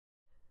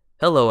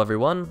Hello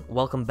everyone,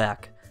 welcome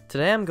back.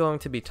 Today I'm going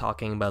to be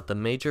talking about the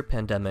major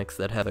pandemics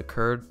that have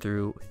occurred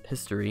through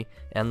history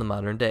and the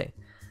modern day.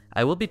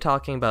 I will be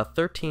talking about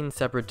 13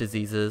 separate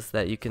diseases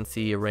that you can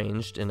see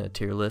arranged in a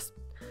tier list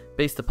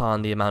based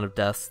upon the amount of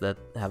deaths that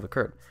have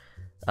occurred.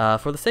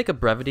 For the sake of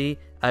brevity,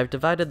 I've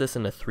divided this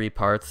into 3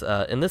 parts.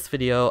 In this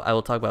video, I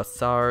will talk about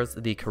SARS,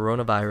 the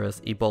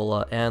coronavirus,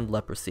 Ebola, and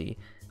leprosy,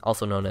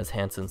 also known as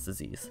Hansen's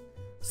disease.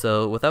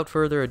 So without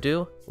further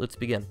ado, let's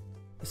begin.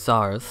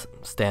 SARS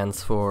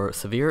stands for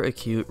Severe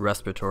Acute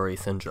Respiratory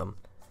Syndrome.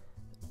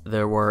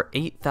 There were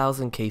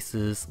 8,000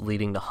 cases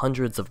leading to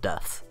hundreds of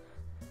deaths.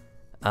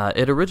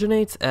 It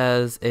originates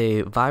as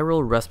a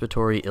viral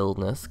respiratory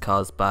illness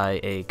caused by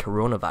a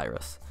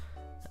coronavirus.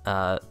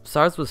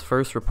 SARS was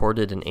first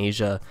reported in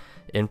Asia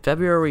in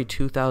February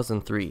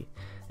 2003,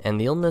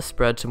 and the illness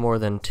spread to more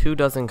than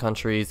 24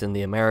 countries in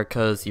the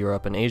Americas,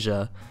 Europe, and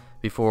Asia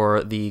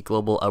before the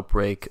global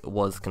outbreak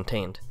was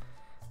contained.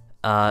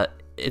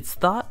 It's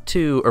thought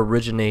to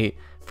originate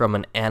from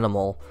an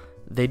animal.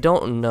 They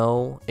don't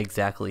know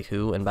exactly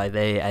who, and by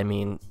they I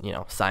mean,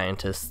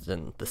 scientists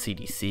and the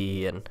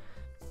CDC and,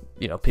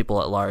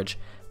 people at large,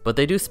 but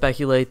they do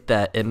speculate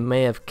that it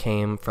may have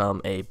came from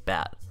a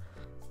bat.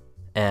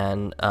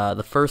 And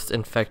the first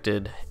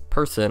infected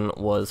person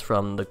was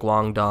from the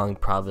Guangdong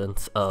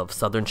province of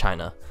southern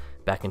China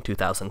back in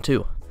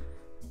 2002.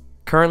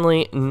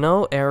 Currently,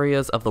 no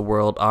areas of the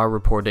world are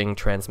reporting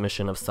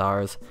transmission of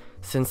SARS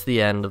since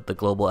the end of the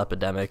global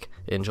epidemic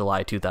in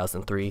July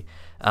 2003.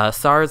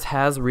 SARS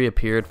has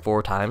reappeared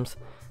 4 times,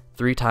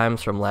 3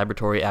 times from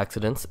laboratory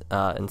accidents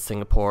in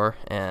Singapore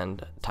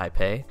and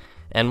Taipei,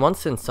 and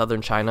once in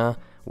southern China,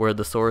 where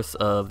the source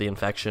of the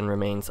infection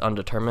remains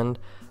undetermined,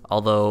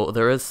 although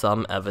there is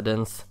some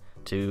evidence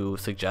to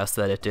suggest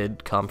that it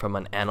did come from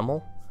an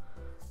animal.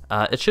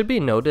 It should be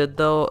noted,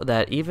 though,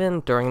 that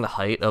even during the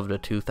height of the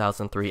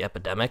 2003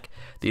 epidemic,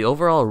 the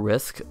overall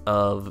risk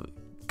of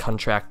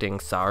contracting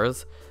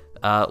SARS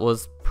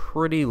was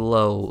pretty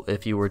low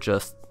if you were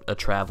just a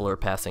traveler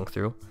passing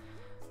through.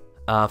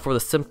 For the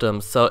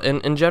symptoms, so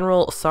in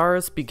general,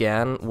 SARS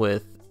began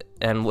with,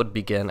 and would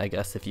begin, I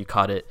guess, if you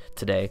caught it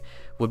today,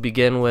 would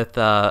begin with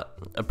a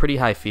pretty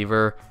high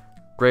fever,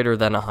 greater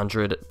than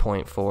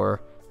 100.4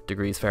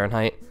 degrees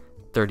Fahrenheit,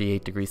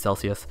 38 degrees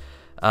Celsius.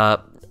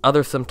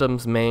 Other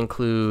symptoms may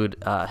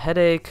include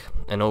headache,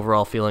 an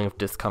overall feeling of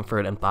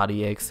discomfort, and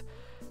body aches.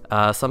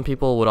 Some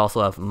people would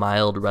also have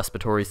mild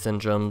respiratory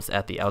syndromes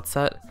at the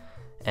outset,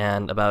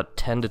 and about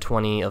 10 to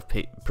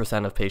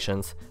 20% of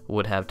patients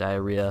would have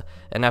diarrhea.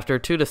 And after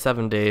 2 to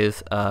 7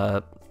 days,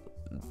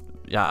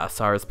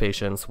 SARS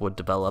patients would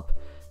develop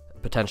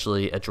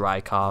potentially a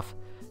dry cough,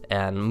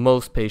 and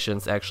most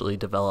patients actually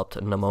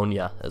developed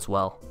pneumonia as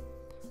well.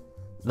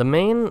 The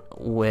main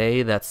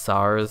way that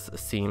SARS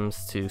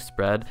seems to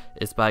spread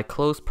is by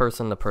close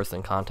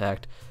person-to-person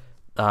contact.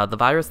 The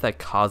virus that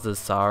causes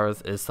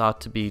SARS is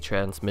thought to be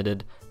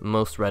transmitted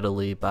most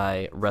readily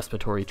by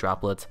respiratory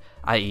droplets,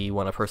 i.e.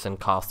 when a person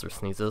coughs or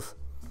sneezes.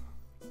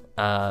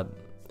 The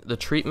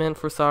treatment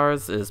for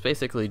SARS is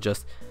basically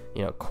just,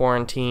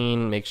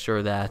 quarantine, make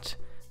sure that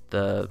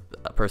the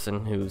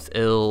person who's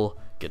ill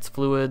gets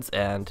fluids,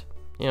 and,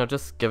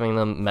 just giving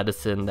them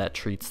medicine that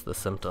treats the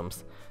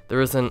symptoms.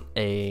 There isn't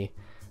a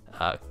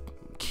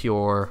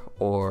cure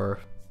or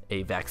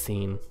a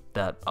vaccine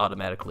that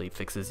automatically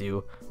fixes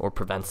you or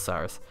prevents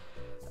SARS.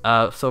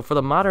 So for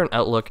the modern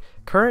outlook,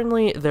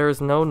 currently there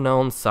is no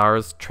known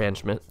SARS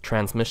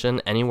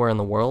transmission anywhere in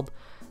the world.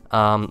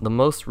 The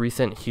most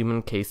recent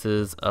human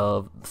cases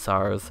of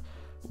SARS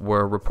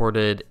were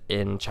reported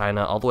in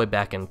China all the way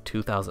back in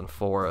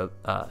 2004,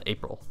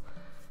 April,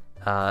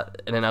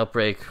 in an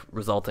outbreak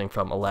resulting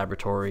from a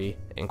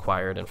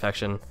laboratory-acquired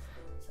infection.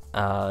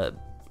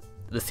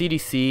 The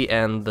CDC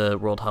and the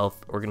World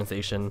Health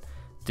Organization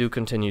do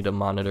continue to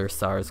monitor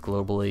SARS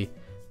globally,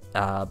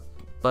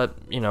 but,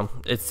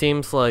 it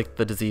seems like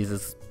the disease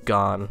is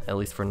gone, at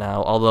least for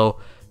now, although,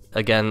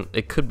 again,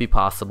 it could be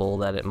possible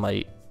that it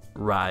might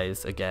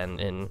rise again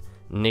in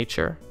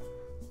nature,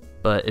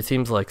 but it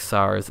seems like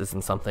SARS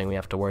isn't something we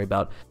have to worry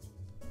about.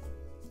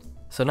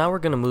 So now we're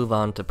going to move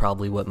on to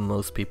probably what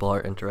most people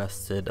are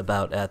interested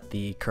about at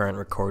the current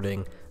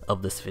recording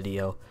of this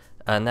video,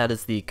 and that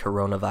is the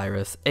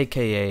coronavirus,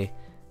 aka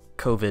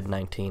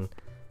COVID-19.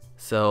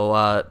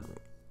 So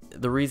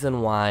the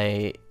reason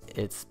why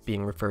it's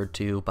being referred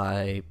to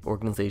by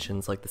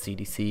organizations like the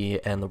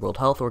CDC and the World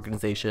Health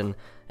Organization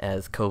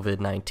as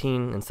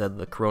COVID-19 instead of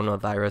the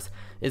coronavirus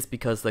is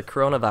because the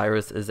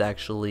coronavirus is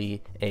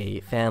actually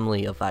a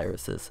family of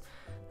viruses.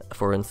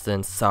 For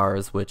instance,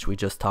 SARS, which we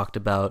just talked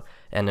about,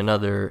 and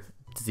another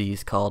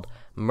disease called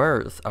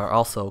MERS are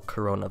also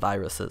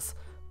coronaviruses.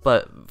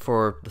 But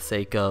for the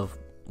sake of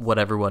what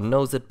everyone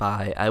knows it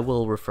by, I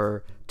will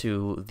refer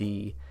to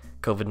the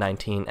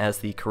COVID-19 as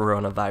the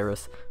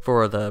coronavirus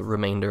for the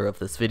remainder of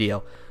this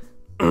video.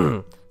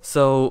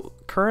 So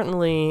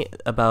currently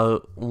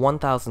about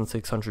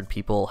 1,600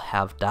 people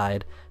have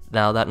died.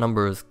 Now that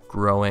number is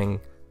growing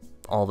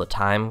all the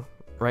time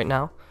right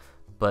now,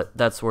 but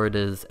that's where it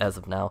is as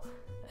of now.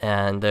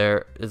 and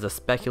there is a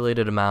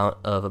speculated amount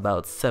of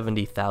about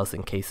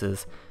 70,000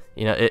 cases.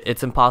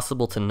 It's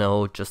impossible to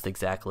know just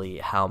exactly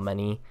how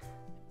many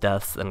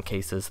deaths and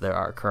cases there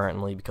are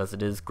currently because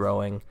it is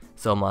growing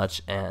so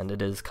much and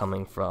it is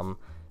coming from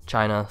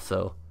China,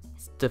 so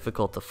it's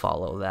difficult to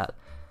follow that.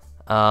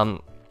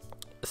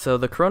 So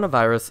the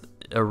coronavirus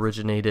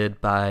originated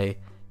by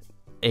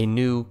a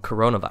new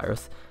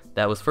coronavirus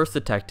that was first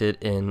detected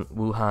in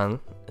Wuhan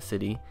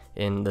city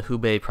in the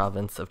Hubei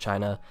province of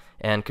China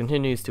and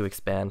continues to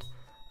expand.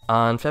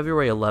 On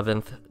February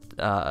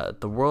 11th,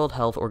 the World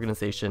Health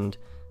Organization,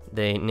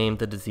 they named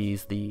the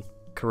disease the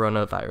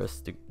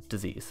coronavirus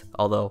disease,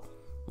 although,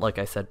 like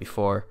I said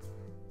before,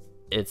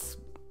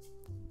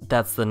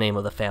 that's the name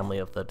of the family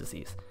of the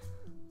disease.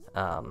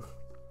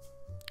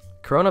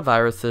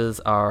 Coronaviruses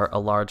are a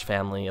large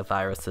family of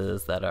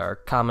viruses that are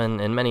common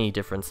in many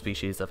different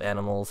species of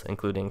animals,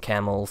 including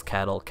camels,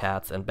 cattle,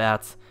 cats, and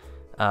bats.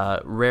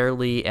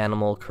 Rarely,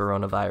 animal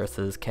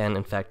coronaviruses can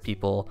infect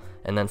people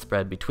and then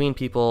spread between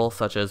people,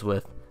 such as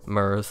with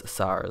MERS,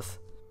 SARS,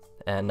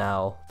 and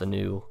now the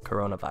new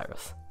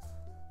coronavirus.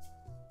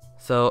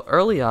 So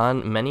early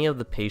on, many of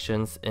the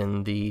patients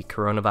in the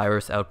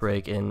coronavirus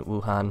outbreak in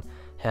Wuhan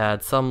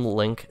had some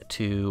link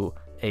to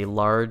a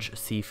large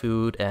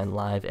seafood and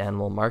live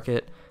animal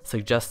market,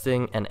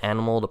 suggesting an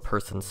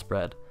animal-to-person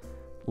spread.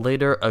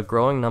 Later, a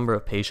growing number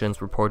of patients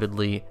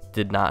reportedly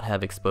did not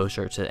have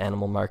exposure to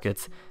animal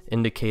markets,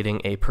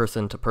 indicating a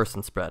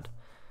person-to-person spread.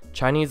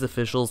 Chinese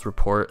officials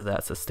report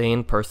that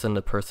sustained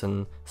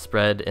person-to-person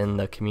spread in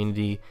the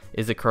community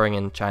is occurring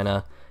in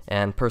China,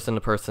 and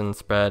person-to-person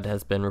spread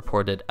has been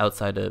reported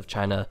outside of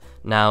China,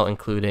 now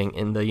including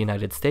in the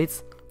United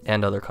States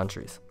and other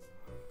countries.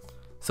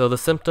 So the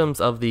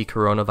symptoms of the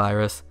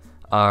coronavirus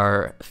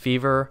are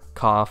fever,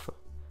 cough,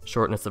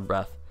 shortness of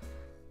breath.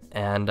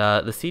 And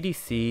the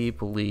CDC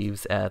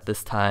believes at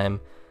this time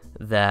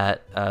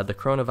that the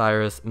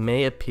coronavirus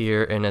may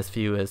appear in as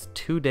few as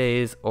 2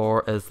 days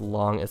or as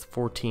long as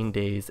 14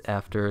 days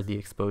after the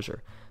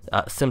exposure.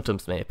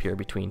 Symptoms may appear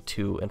between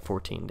 2 and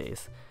 14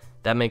 days.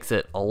 That makes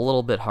it a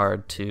little bit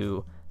hard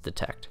to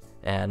detect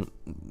and,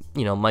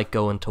 might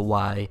go into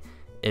why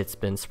it's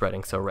been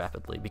spreading so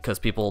rapidly, because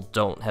people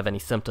don't have any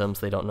symptoms,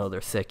 they don't know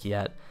they're sick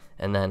yet,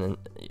 and then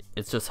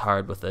it's just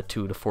hard with a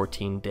 2 to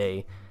 14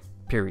 day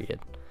period.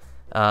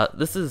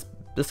 This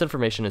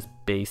information is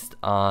based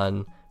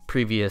on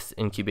previous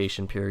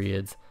incubation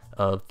periods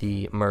of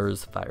the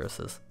MERS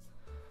viruses.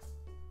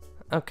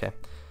 Okay,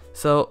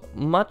 so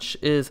much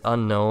is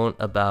unknown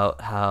about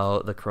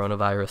how the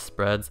coronavirus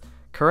spreads.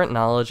 Current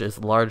knowledge is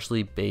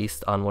largely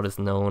based on what is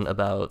known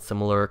about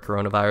similar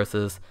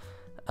coronaviruses.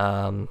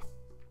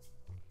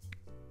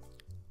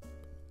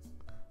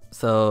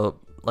 So,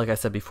 like I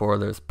said before,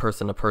 there's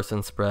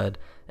person-to-person spread,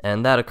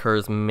 and that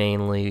occurs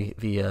mainly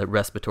via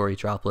respiratory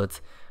droplets.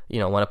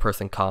 When a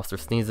person coughs or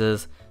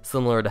sneezes,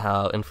 similar to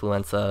how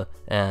influenza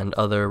and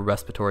other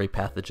respiratory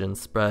pathogens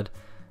spread.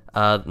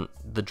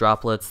 The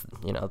droplets,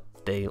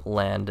 they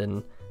land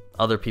in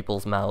other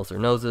people's mouths or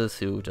noses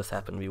who just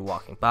happen to be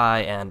walking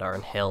by and are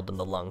inhaled in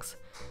the lungs.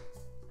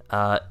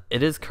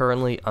 It is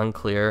currently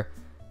unclear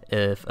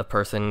if a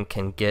person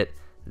can get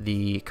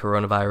the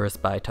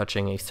coronavirus by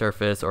touching a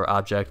surface or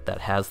object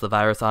that has the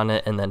virus on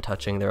it and then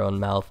touching their own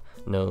mouth,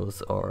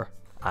 nose, or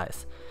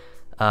eyes.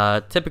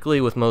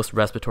 Typically, with most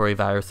respiratory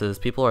viruses,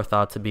 people are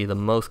thought to be the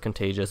most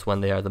contagious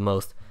when they are the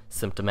most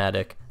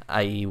symptomatic,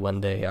 i.e.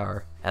 when they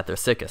are at their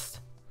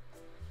sickest.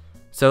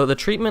 So the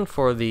treatment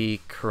for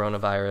the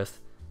coronavirus,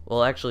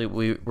 well, actually,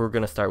 we're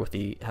going to start with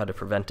how to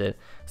prevent it.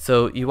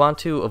 So you want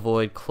to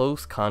avoid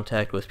close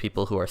contact with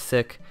people who are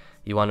sick.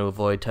 You want to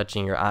avoid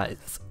touching your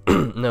eyes,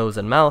 nose,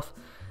 and mouth.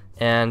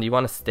 And you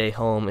want to stay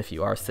home if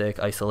you are sick,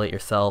 isolate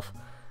yourself.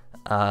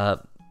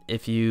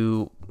 If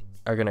you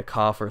are going to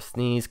cough or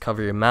sneeze,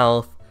 cover your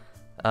mouth.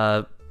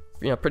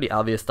 Pretty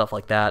obvious stuff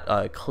like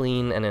that.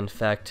 Clean and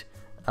infect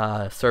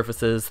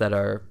surfaces that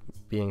are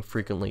being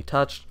frequently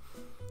touched.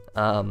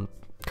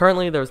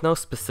 Currently, there's no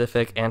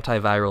specific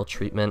antiviral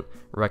treatment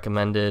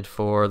recommended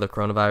for the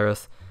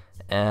coronavirus.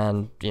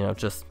 And,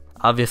 just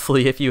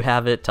obviously, if you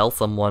have it, tell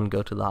someone,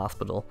 go to the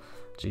hospital.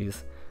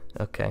 Jeez.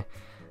 Okay.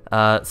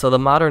 So the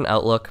modern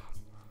outlook,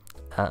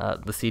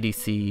 the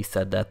CDC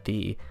said that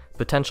the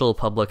potential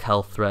public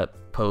health threat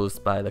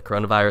posed by the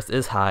coronavirus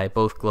is high,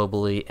 both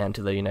globally and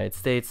to the United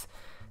States,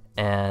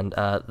 and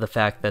the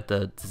fact that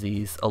the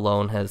disease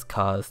alone has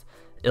caused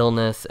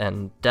illness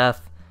and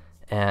death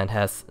and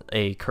has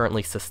a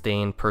currently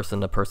sustained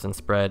person-to-person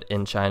spread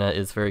in China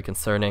is very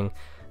concerning.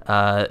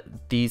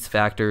 These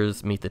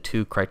factors meet the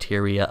two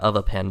criteria of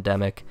a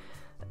pandemic.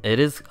 It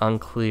is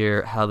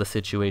unclear how the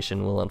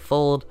situation will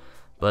unfold,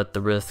 but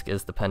the risk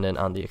is dependent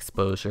on the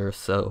exposure,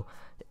 so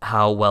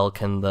how well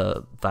can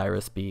the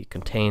virus be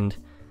contained?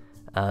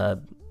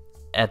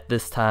 At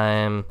this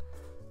time,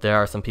 there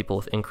are some people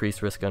with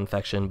increased risk of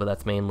infection, but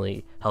that's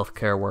mainly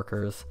healthcare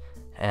workers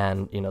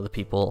and, the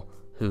people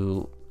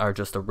who are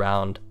just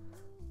around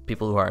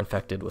people who are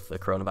infected with the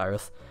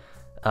coronavirus.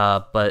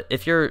 But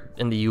if you're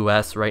in the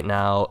US right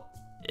now,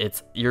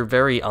 you're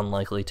very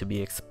unlikely to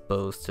be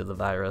exposed to the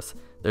virus.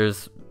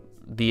 There's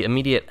the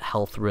immediate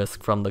health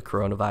risk from the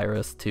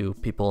coronavirus to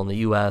people in the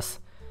US,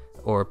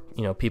 or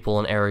people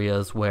in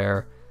areas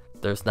where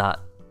there's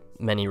not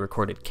many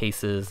recorded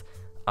cases,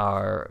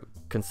 are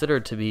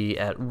considered to be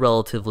at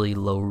relatively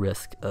low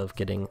risk of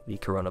getting the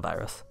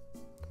coronavirus.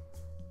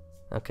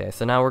 Okay,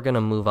 so now we're going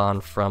to move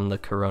on from the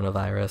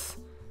coronavirus,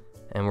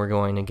 and we're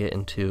going to get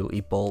into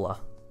Ebola.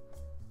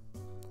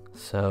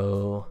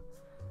 So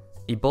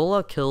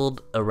Ebola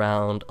killed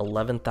around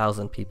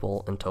 11,000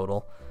 people in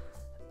total.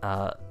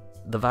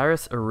 The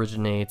virus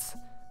originates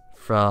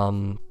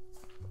from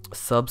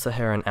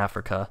sub-Saharan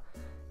Africa,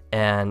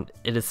 and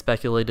it is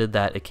speculated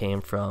that it came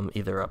from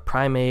either a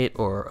primate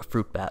or a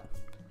fruit bat.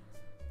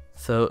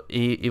 So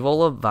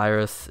Ebola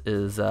virus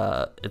is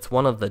it's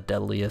one of the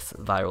deadliest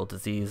viral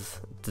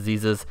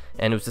diseases,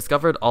 and it was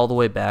discovered all the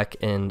way back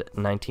in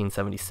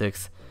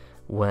 1976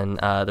 when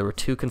there were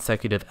 2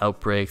 consecutive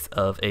outbreaks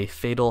of a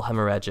fatal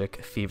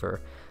hemorrhagic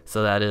fever.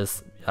 So that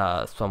is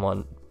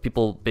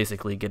people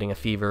basically getting a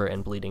fever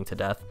and bleeding to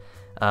death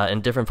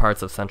in different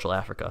parts of Central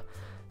Africa.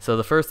 So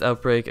the first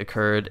outbreak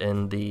occurred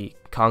in the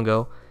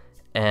Congo,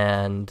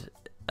 and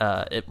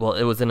it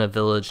was in a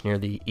village near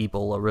the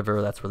Ebola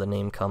River. That's where the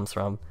name comes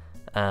from.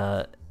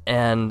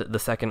 And the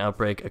second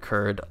outbreak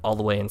occurred all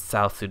the way in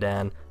South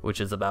Sudan, which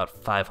is about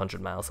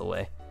 500 miles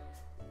away.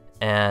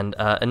 And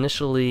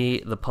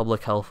initially, the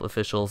public health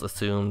officials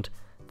assumed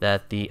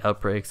that the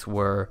outbreaks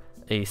were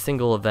a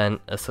single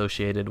event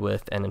associated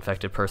with an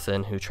infected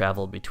person who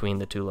traveled between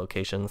the 2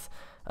 locations.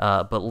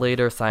 But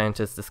later,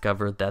 scientists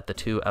discovered that the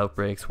 2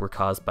 outbreaks were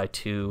caused by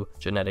 2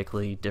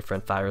 genetically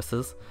different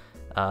viruses.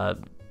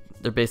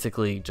 They're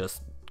basically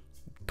just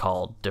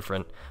called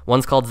different.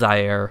 One's called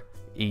Zaire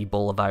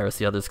Ebola virus,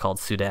 the other's called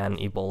Sudan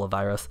Ebola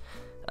virus.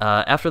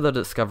 After the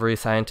discovery,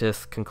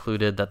 scientists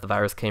concluded that the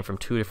virus came from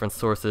 2 different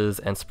sources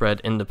and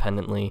spread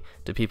independently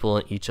to people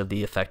in each of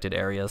the affected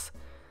areas.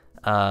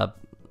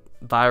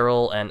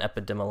 Viral and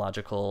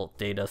epidemiological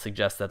data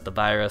suggest that the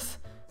virus,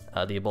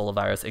 the Ebola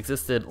virus,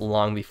 existed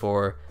long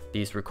before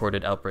these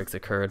recorded outbreaks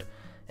occurred,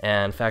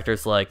 and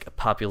factors like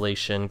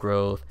population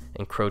growth,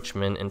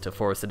 encroachment into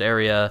forested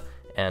area,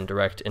 and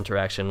direct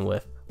interaction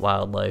with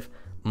wildlife,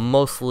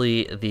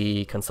 mostly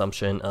the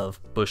consumption of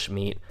bush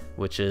meat,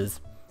 which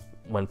is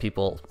when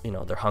people,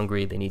 they're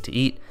hungry, they need to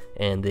eat,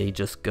 and they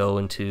just go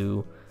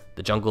into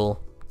the jungle,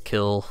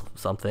 kill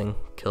something,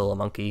 kill a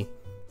monkey,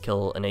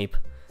 kill an ape,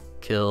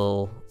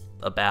 kill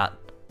a bat,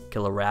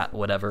 kill a rat,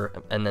 whatever,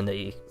 and then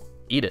they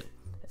eat it.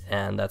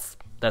 And that's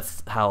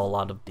how a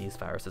lot of these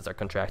viruses are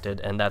contracted,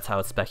 and that's how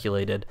it's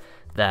speculated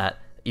that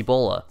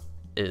Ebola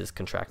is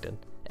contracted.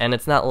 And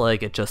it's not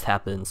like it just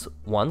happens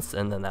once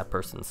and then that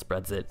person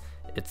spreads it.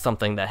 It's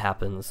something that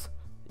happens,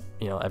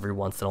 every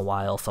once in a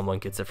while. Someone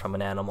gets it from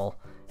an animal,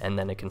 and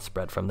then it can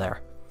spread from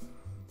there.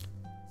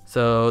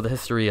 So the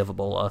history of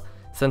Ebola.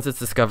 Since its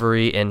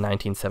discovery in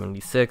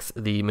 1976,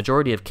 the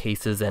majority of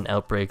cases and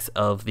outbreaks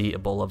of the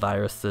Ebola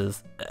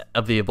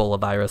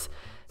virus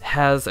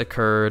has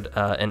occurred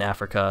in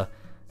Africa,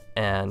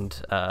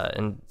 and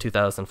in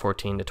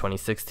 2014 to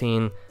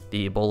 2016,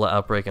 the Ebola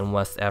outbreak in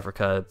West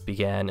Africa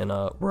began in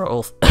a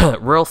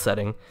rural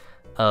setting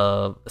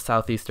of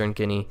southeastern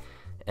Guinea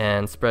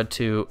and spread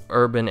to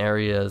urban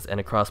areas and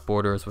across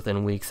borders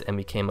within weeks and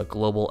became a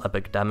global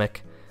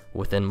epidemic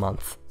within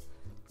months.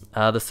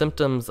 The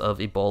symptoms of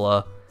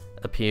Ebola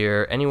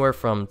appear anywhere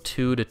from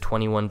 2 to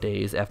 21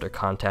 days after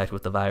contact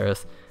with the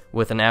virus,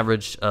 with an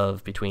average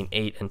of between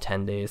 8 and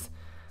 10 days.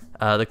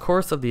 The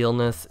course of the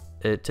illness,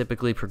 it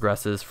typically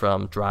progresses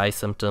from dry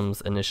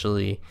symptoms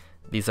initially.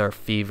 These are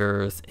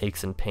fevers,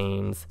 aches and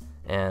pains,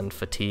 and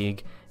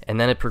fatigue, and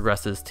then it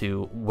progresses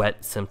to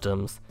wet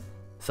symptoms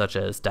such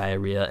as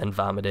diarrhea and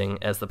vomiting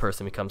as the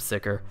person becomes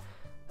sicker.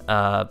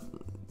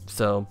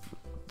 So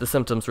the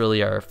symptoms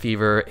really are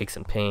fever, aches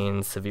and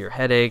pains, severe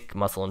headache,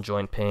 muscle and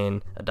joint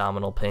pain,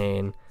 abdominal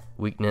pain,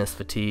 weakness,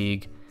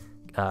 fatigue,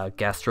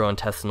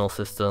 gastrointestinal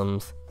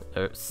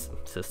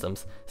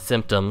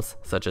symptoms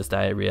such as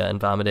diarrhea and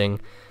vomiting,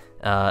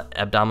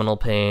 abdominal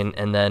pain,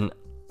 and then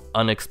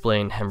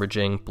unexplained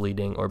hemorrhaging,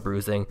 bleeding, or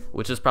bruising,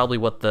 which is probably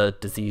what the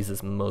disease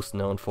is most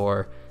known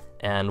for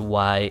and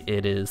why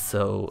it is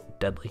so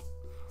deadly.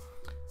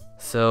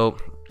 So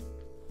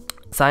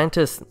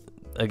scientists,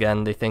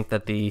 again, they think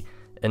that the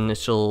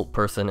initial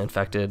person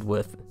infected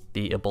with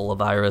the Ebola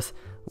virus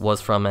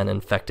was from an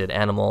infected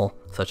animal,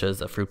 such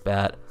as a fruit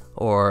bat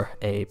or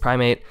a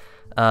primate.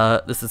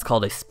 This is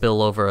called a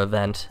spillover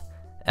event.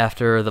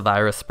 After the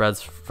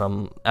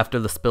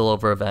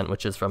spillover event,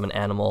 which is from an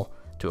animal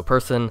to a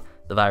person,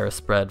 the virus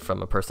spread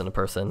from a person to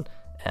person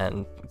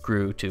and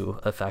grew to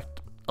affect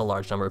a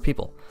large number of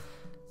people.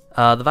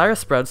 The virus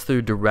spreads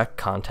through direct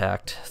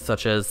contact,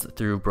 such as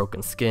through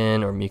broken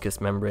skin or mucous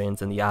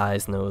membranes in the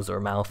eyes, nose, or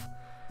mouth.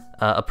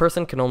 A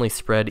person can only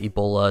spread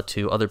Ebola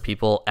to other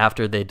people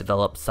after they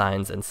develop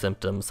signs and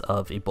symptoms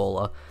of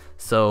Ebola.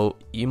 So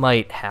you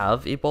might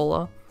have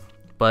Ebola,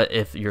 but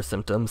if your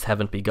symptoms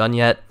haven't begun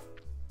yet,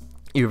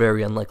 you're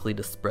very unlikely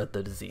to spread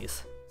the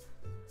disease.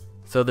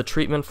 So the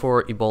treatment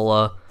for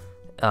Ebola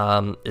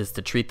is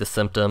to treat the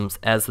symptoms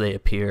as they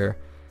appear.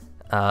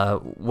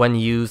 When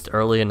used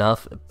early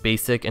enough,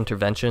 basic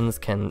interventions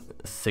can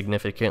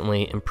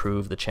significantly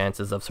improve the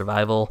chances of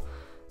survival.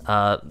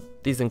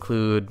 These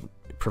include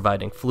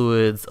providing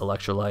fluids,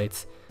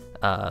 electrolytes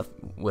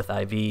with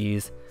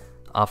IVs,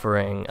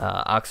 offering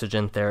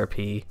oxygen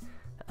therapy,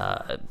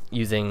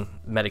 using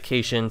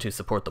medication to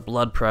support the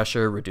blood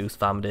pressure, reduce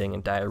vomiting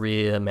and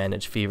diarrhea,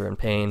 manage fever and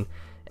pain,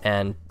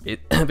 and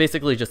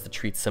basically just to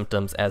treat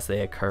symptoms as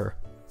they occur.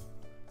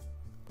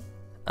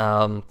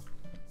 So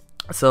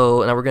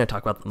now we're going to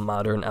talk about the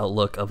modern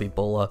outlook of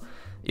Ebola.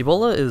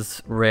 Ebola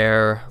is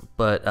rare,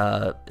 but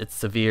it's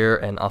severe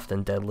and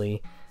often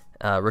deadly.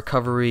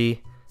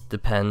 Recovery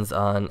depends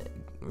on,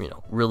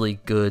 really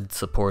good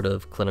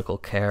supportive clinical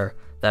care.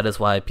 That is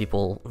why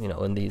people,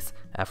 in these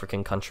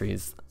African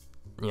countries,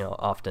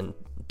 often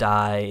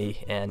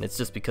die, and it's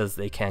just because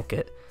they can't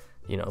get,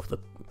 the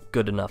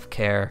good enough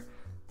care,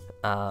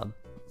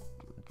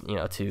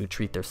 to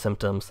treat their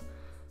symptoms.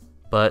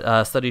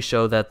 But studies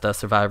show that the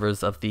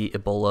survivors of the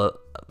Ebola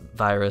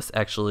virus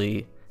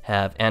actually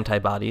have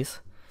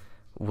antibodies,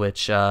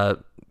 which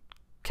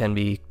can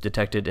be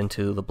detected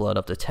into the blood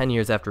up to 10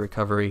 years after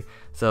recovery,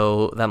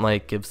 so that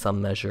might give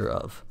some measure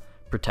of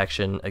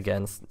protection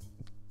against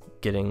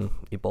getting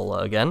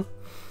Ebola again,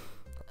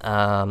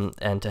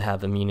 and to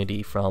have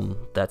immunity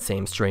from that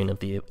same strain of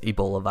the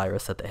Ebola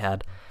virus that they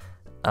had.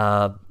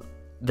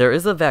 There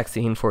is a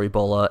vaccine for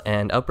Ebola,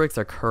 and outbreaks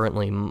are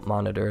currently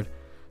monitored.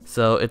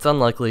 So it's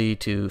unlikely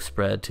to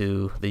spread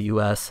to the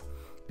US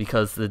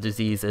because the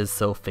disease is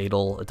so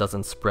fatal. It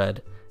doesn't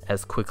spread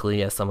as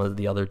quickly as some of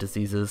the other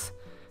diseases.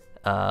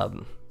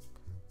 And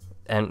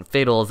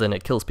fatal as in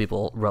it kills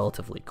people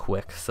relatively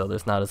quick, so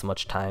there's not as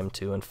much time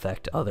to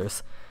infect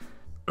others.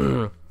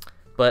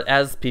 But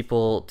as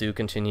people do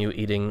continue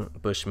eating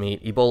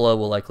bushmeat, Ebola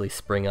will likely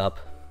spring up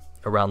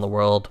around the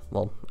world,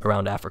 well,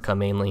 around Africa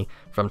mainly,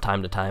 from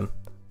time to time.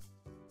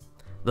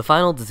 The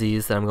final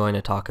disease that I'm going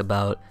to talk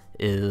about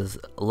is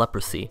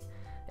leprosy,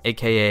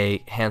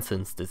 aka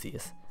Hansen's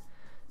disease.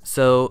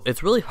 So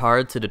it's really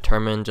hard to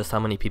determine just how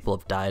many people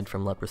have died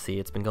from leprosy.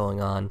 It's been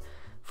going on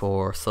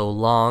for so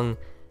long,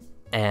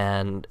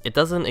 and it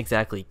doesn't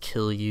exactly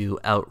kill you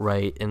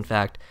outright. In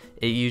fact,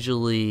 it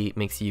usually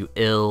makes you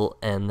ill,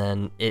 and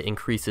then it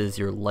increases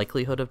your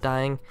likelihood of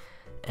dying.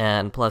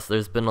 And plus,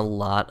 there's been a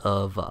lot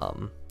of,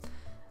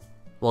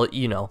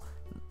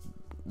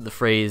 the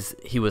phrase,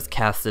 he was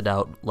casted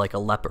out like a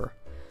leper.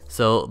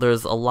 So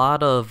there's a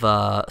lot of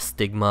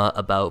stigma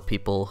about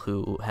people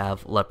who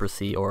have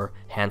leprosy or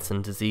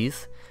Hansen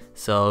disease.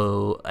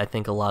 So I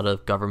think a lot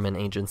of government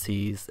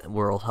agencies,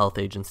 World Health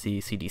Agency,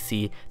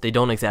 CDC, they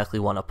don't exactly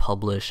want to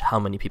publish how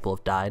many people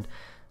have died.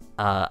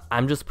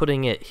 I'm just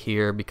putting it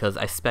here because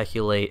I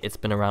speculate it's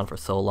been around for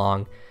so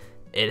long.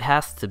 It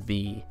has to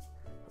be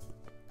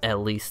at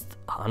least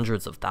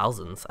hundreds of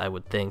thousands, I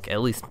would think, at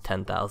least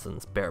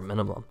 10,000s bare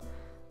minimum.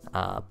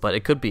 But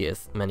it could be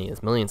as many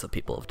as millions of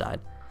people have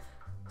died.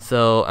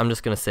 So I'm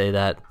just going to say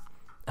that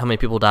how many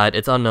people died,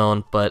 it's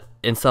unknown, but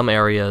in some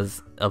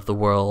areas of the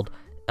world,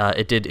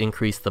 it did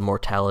increase the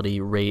mortality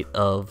rate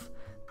of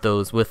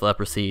those with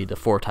leprosy to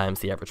 4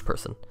 times the average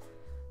person.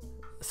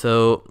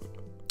 So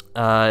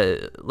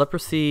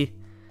leprosy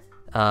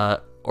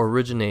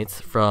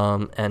originates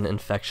from an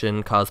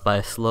infection caused by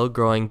a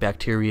slow-growing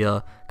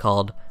bacteria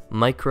called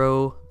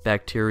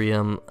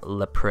Mycobacterium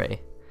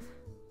leprae.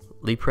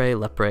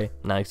 Lepre,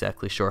 not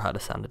exactly sure how to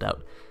sound it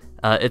out.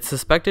 It's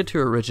suspected to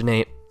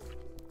originate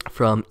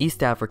from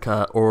East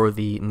Africa or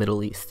the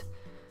Middle East.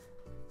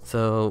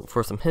 So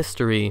for some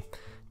history,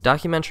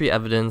 documentary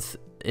evidence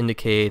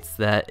indicates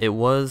that it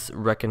was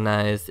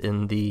recognized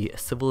in the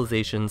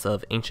civilizations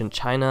of ancient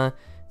China,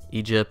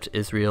 Egypt,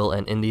 Israel,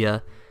 and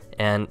India,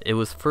 and it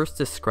was first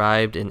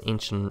described in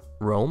ancient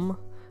Rome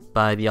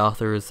by the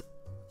authors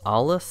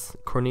Aulus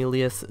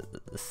Cornelius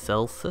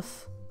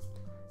Celsus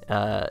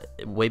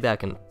way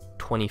back in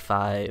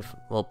 25,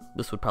 well,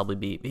 this would probably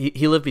be,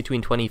 he lived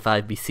between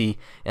 25 BC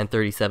and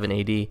 37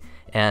 AD,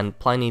 and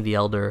Pliny the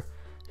Elder,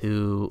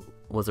 who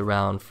was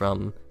around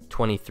from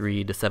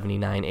 23 to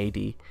 79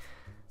 AD.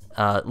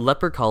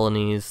 Leper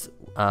colonies,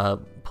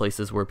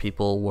 places where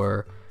people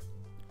were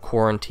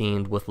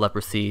quarantined with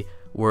leprosy,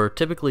 were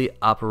typically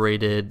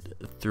operated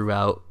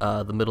throughout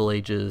the Middle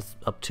Ages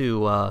up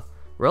to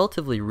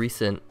relatively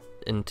recent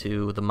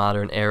into the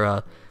modern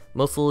era,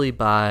 mostly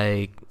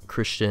by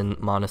Christian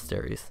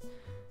monasteries.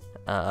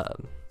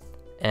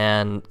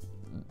 And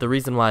the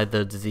reason why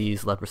the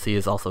disease leprosy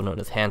is also known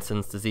as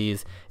Hansen's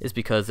disease is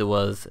because it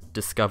was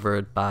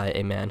discovered by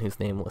a man whose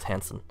name was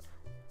Hansen.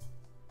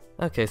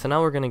 Okay, so now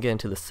we're going to get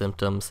into the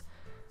symptoms.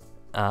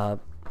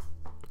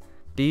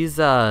 These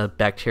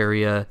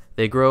bacteria,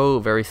 they grow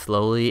very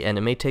slowly, and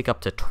it may take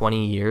up to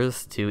 20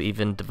 years to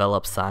even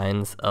develop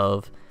signs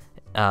of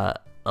a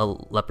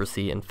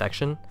leprosy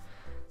infection.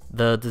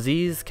 The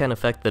disease can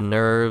affect the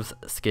nerves,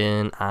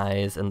 skin,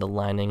 eyes, and the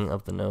lining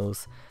of the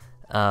nose.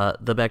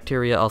 The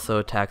bacteria also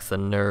attacks the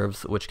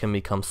nerves, which can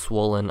become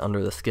swollen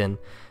under the skin.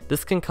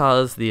 This can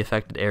cause the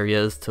affected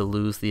areas to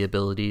lose the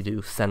ability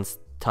to sense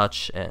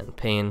touch and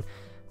pain,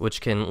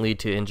 which can lead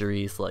to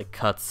injuries like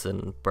cuts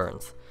and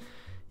burns.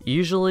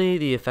 Usually,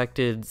 the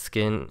affected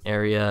skin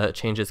area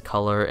changes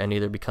color and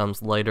either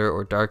becomes lighter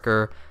or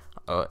darker,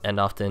 and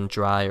often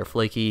dry or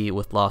flaky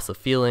with loss of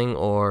feeling,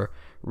 or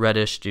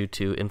reddish due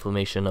to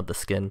inflammation of the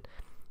skin.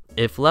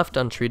 If left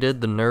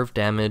untreated, the nerve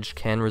damage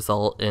can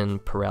result in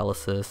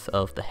paralysis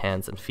of the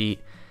hands and feet.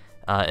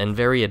 In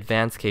very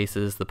advanced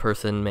cases, the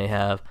person may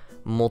have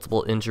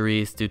multiple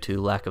injuries due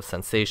to lack of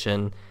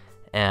sensation,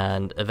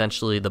 and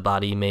eventually the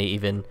body may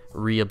even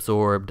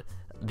reabsorb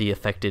the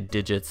affected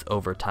digits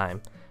over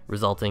time,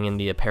 resulting in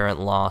the apparent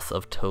loss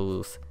of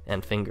toes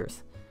and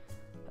fingers.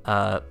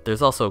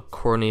 There's also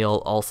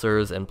corneal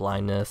ulcers and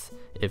blindness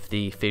if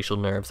the facial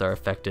nerves are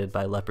affected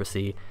by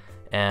leprosy,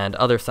 and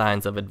other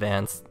signs of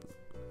advanced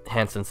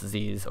Hansen's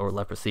disease or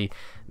leprosy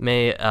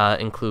may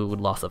include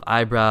loss of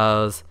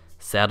eyebrows,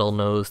 saddle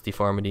nose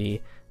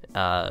deformity,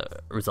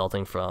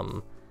 resulting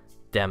from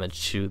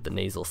damage to the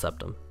nasal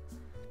septum.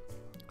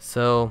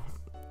 So,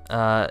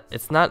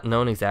 it's not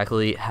known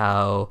exactly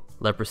how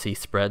leprosy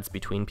spreads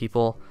between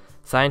people.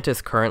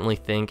 Scientists currently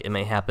think it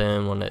may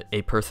happen when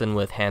a person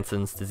with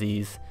Hansen's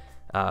disease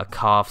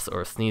coughs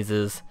or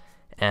sneezes,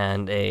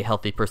 and a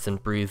healthy person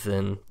breathes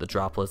in the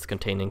droplets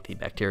containing the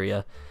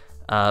bacteria.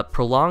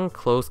 Prolonged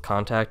close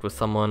contact with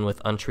someone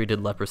with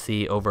untreated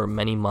leprosy over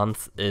many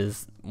months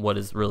is what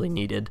is really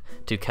needed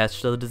to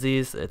catch the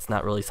disease. It's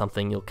not really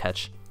something you'll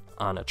catch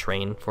on a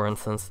train, for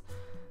instance.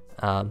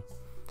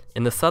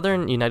 In the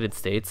southern United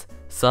States,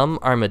 some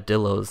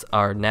armadillos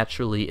are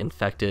naturally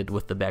infected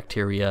with the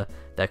bacteria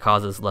that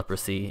causes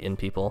leprosy in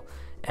people,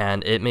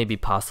 and it may be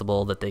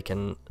possible that they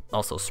can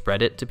also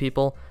spread it to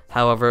people.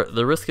 However,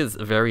 the risk is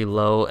very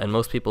low, and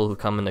most people who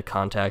come into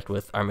contact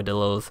with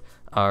armadillos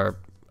are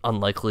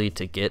unlikely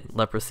to get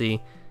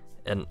leprosy.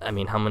 And I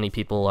mean, how many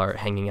people are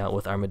hanging out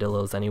with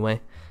armadillos anyway?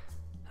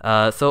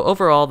 So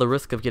overall, the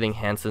risk of getting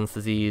Hansen's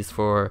disease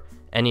for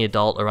any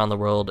adult around the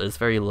world is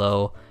very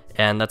low,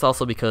 and that's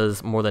also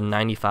because more than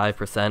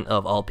 95%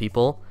 of all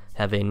people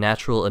have a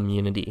natural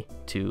immunity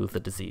to the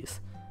disease.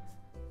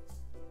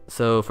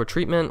 So for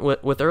treatment,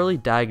 with early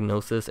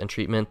diagnosis and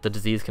treatment, the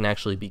disease can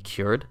actually be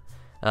cured.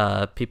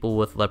 People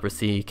with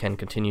leprosy can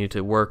continue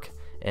to work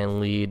and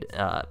lead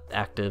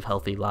active,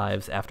 healthy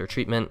lives after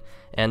treatment,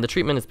 and the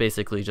treatment is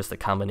basically just a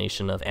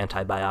combination of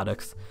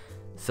antibiotics.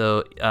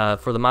 So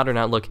for the modern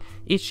outlook,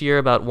 each year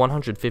about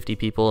 150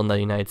 people in the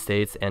United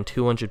States and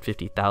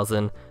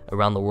 250,000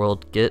 around the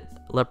world get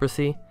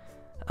leprosy.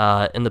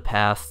 In the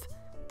past,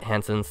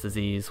 Hansen's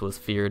disease was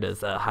feared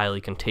as a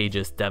highly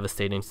contagious,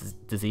 devastating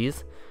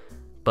disease,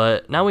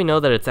 but now we know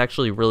that it's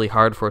actually really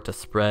hard for it to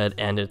spread,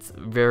 and it's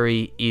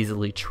very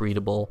easily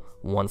treatable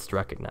once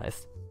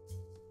recognized.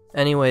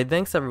 Anyway,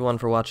 thanks everyone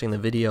for watching the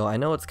video. I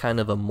know it's kind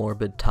of a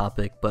morbid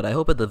topic, but I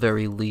hope at the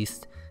very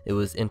least it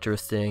was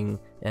interesting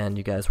and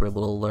you guys were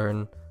able to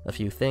learn a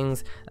few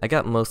things. I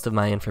got most of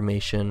my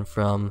information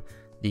from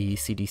the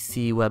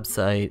CDC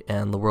website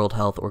and the World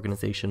Health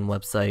Organization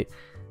website,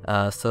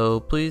 so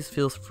please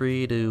feel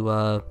free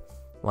to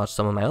watch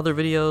some of my other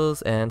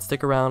videos and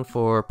stick around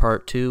for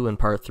part 2 and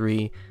part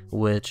 3,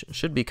 which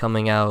should be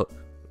coming out,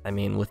 I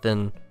mean,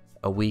 within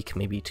a week,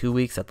 maybe 2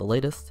 weeks at the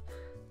latest.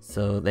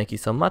 So thank you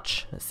so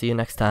much. See you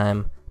next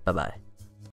time. Bye bye.